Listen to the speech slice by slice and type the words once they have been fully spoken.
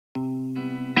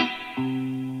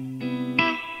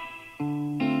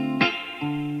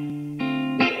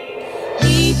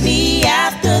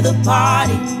the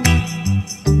party,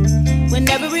 when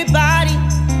everybody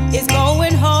is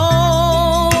going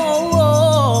home.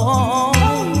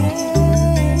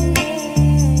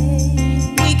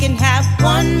 We can have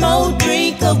one more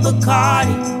drink of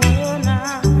Bacardi.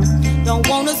 Don't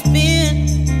wanna spend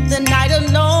the night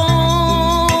alone.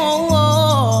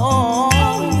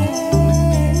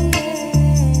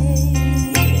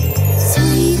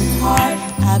 Sweetheart,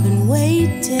 I've been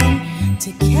waiting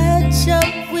to catch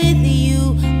up with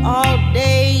you all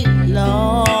day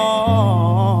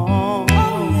long.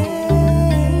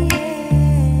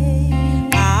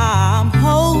 I'm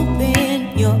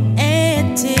hoping your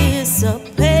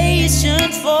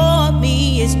anticipation for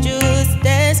me is just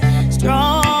as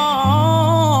strong.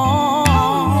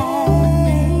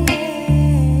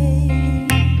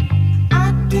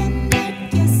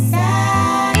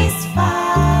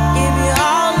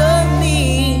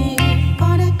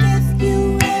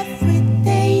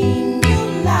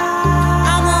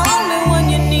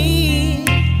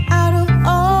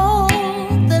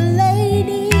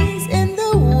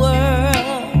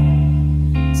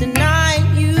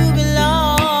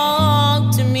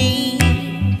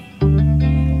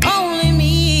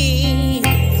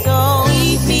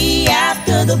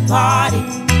 The party,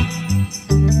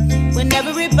 when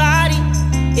everybody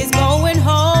is going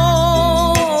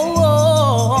home.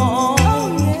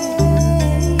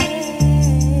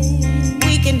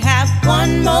 We can have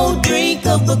one more drink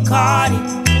of Bacardi.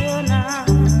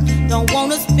 Don't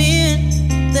wanna spend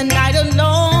the night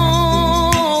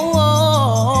alone.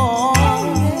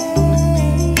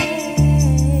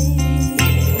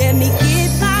 Let me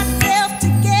get myself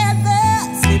together,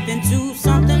 slip into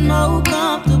something more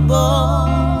comfortable.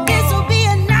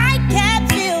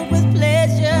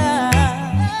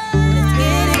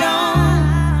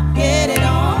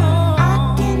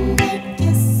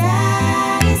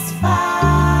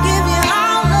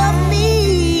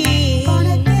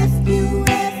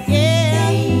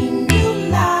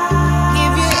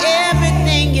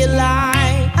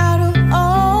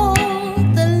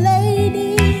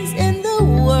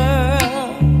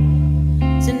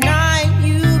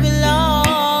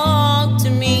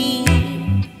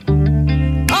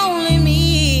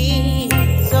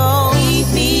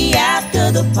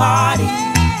 The party,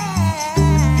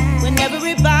 when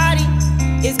everybody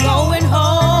is going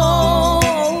home.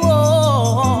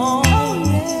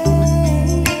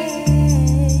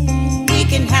 We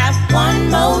can have one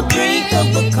more drink of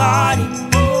Bacardi.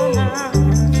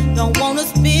 Don't wanna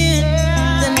spend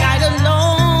the night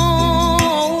alone.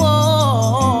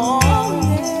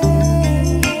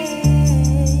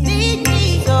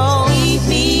 So meet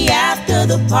me after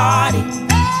the party,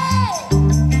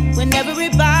 when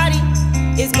everybody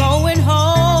is going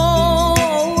home.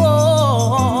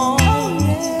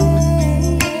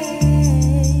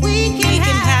 We can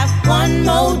have one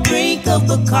more drink of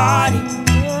Bacardi.